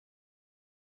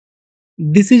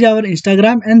This is our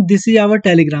Instagram and this is our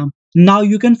Telegram. Now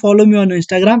you can follow me on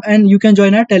Instagram and you can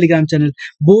join our Telegram channel.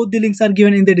 Both the links are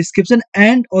given in the description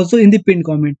and also in the pinned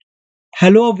comment.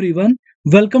 Hello everyone,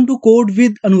 welcome to Code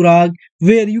with Anurag,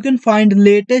 where you can find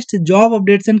latest job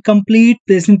updates and complete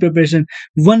placement preparation.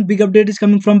 One big update is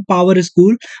coming from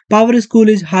PowerSchool. PowerSchool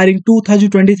is hiring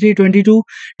 2023, 22,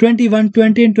 21,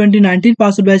 20 and 2019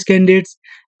 passed batch candidates.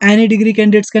 Any degree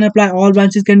candidates can apply. All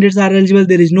branches candidates are eligible.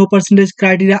 There is no percentage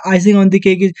criteria. Icing on the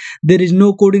cake is there is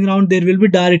no coding round. There will be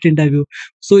direct interview.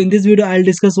 So in this video, I'll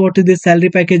discuss what is the salary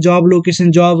package, job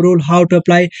location, job role, how to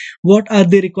apply, what are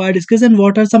the required skills, and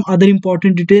what are some other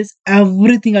important details.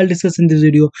 Everything I'll discuss in this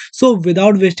video. So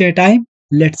without wasting time,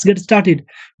 let's get started.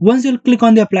 Once you'll click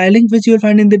on the apply link, which you will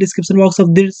find in the description box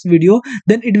of this video,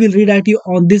 then it will redirect you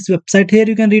on this website. Here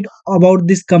you can read about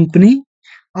this company.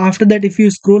 After that, if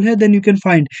you scroll here, then you can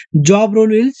find job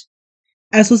role is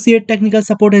associate technical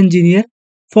support engineer.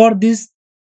 For this,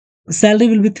 salary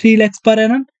will be 3 lakhs per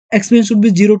annum. Experience should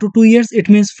be 0 to 2 years. It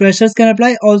means freshers can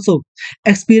apply. Also,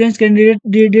 experienced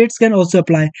candidates can also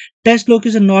apply. Test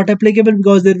location not applicable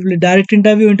because there will be direct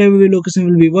interview. Interview location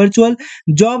will be virtual.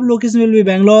 Job location will be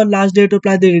Bangalore. Last date to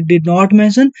apply they did not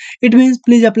mention. It means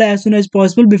please apply as soon as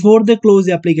possible before they close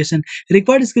the application.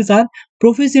 Required skills are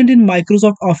proficient in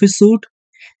Microsoft Office suite,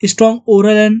 strong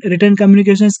oral and written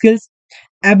communication skills,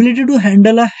 ability to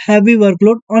handle a heavy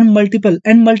workload on multiple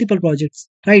projects,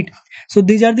 right? So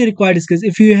these are the required skills.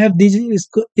 If you have these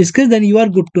skills, then you are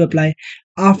good to apply.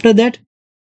 After that,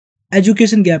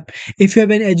 education gap. If you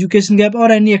have any education gap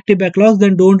or any active backlogs,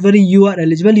 then don't worry, you are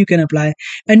eligible, you can apply,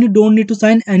 and you don't need to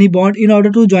sign any bond in order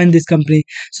to join this company.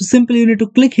 So simply you need to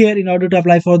click here in order to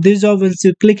apply for this job. Once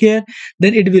you click here,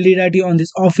 then it will redirect you on this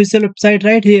official website.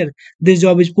 Right here, this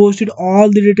job is posted, all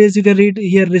the details you can read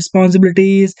here,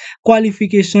 responsibilities,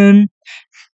 qualification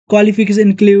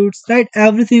includes, right,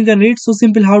 everything you can read. So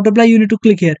simple, how to apply, you need to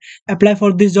click here, apply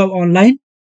for this job online,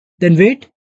 then wait,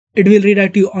 it will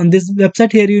redirect you on this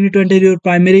website. Here you need to enter your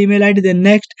primary email id, then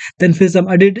next, then fill some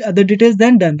other details,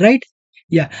 then done, right?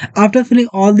 Yeah, after filling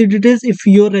all the details, if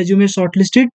your resume is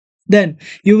shortlisted, then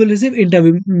you will receive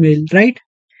interview mail, right?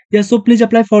 Yeah, so please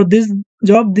apply for this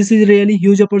job. This is really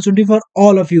huge opportunity for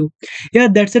all of you. Yeah,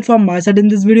 that's it from my side in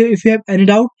this video. If you have any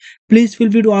doubt, please feel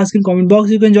free to ask in comment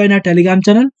box. You can join our Telegram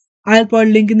channel. I'll put a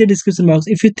link in the description box.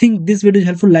 If you think this video is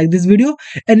helpful, like this video,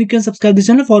 and you can subscribe this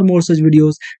channel for more such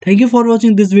videos. Thank you for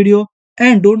watching this video,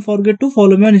 and don't forget to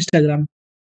follow me on Instagram.